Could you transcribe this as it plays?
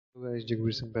Hello guys,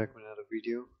 Jagbir Singh back with another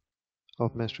video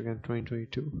of Mastercam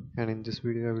 2022, and in this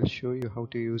video I will show you how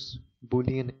to use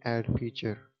Boolean add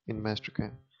feature in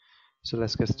Mastercam. So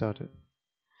let's get started.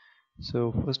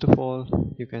 So first of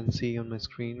all, you can see on my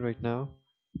screen right now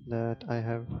that I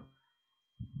have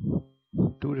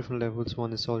two different levels,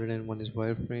 one is solid and one is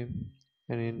wireframe,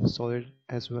 and in solid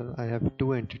as well I have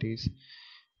two entities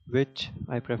which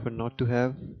I prefer not to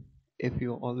have. If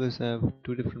you always have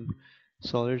two different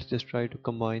solids, just try to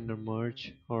combine or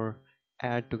merge or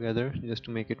add together just to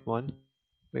make it one,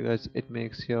 because it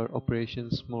makes your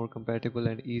operations more compatible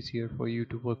and easier for you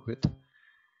to work with.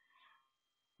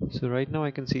 So right now I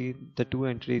can see the two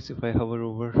entities. If I hover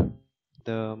over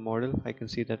the model, I can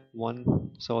see that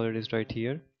one solid is right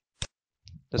here,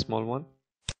 the small one,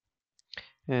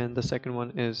 and the second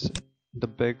one is the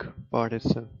big part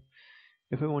itself.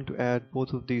 If I want to add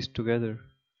both of these together,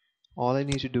 all I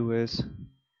need to do is,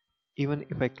 even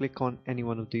if I click on any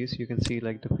one of these, you can see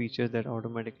like the feature that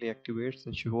automatically activates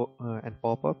and show and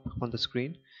pop up on the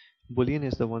screen. Boolean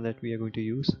is the one that we are going to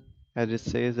use, as it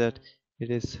says that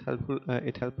it is helpful.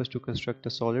 It helps us to construct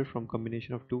a solid from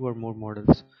combination of two or more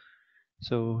models.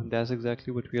 So that's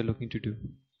exactly what we are looking to do.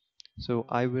 So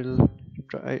I will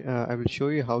show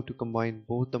you how to combine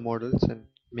both the models and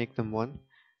make them one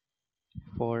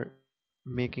for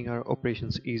making our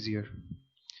operations easier.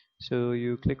 So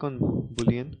you click on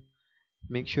Boolean.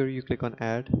 Make sure you click on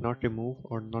add, not remove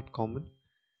or not common,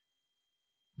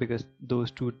 because those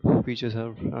two features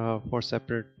are for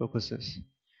separate purposes.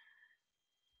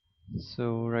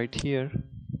 So right here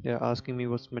they are asking me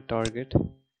what's my target.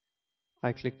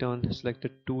 I clicked on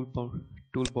selected tool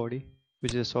body,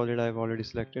 which is a solid I've already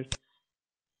selected.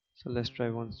 So let's try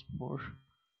once more,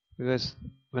 because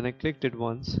when I clicked it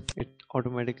once, it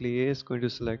automatically is going to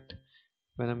select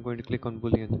when I'm going to click on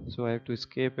Boolean. So I have to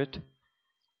escape it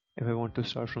if I want to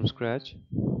start from scratch.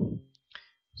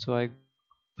 So I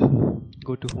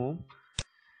go to home,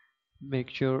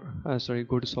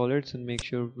 go to solids and make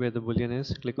sure where the boolean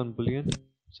is, click on boolean.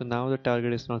 So now the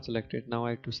target is not selected. Now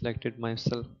I have to select it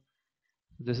myself.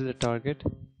 This is the target,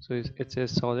 so it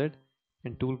says solid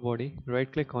and tool body. Right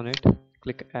click on it,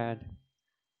 click add.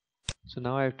 So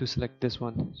now I have to select this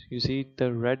one. So you see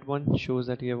the red one shows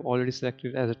that you have already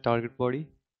selected as a target body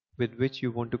with which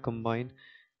you want to combine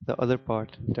the other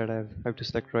part that I have to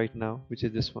select right now, which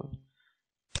is this one.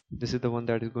 This is the one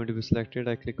that is going to be selected.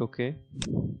 I click OK.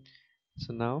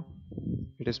 So now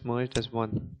it is merged as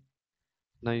one.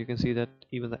 Now you can see that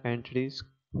even the entities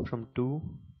from 2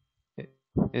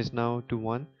 is now to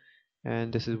 1,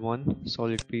 and this is one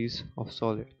solid piece of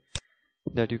solid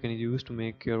that you can use to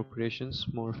make your operations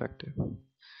more effective.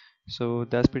 So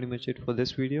that's pretty much it for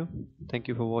this video. Thank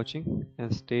you for watching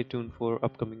and stay tuned for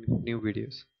upcoming new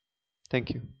videos.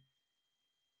 Thank you.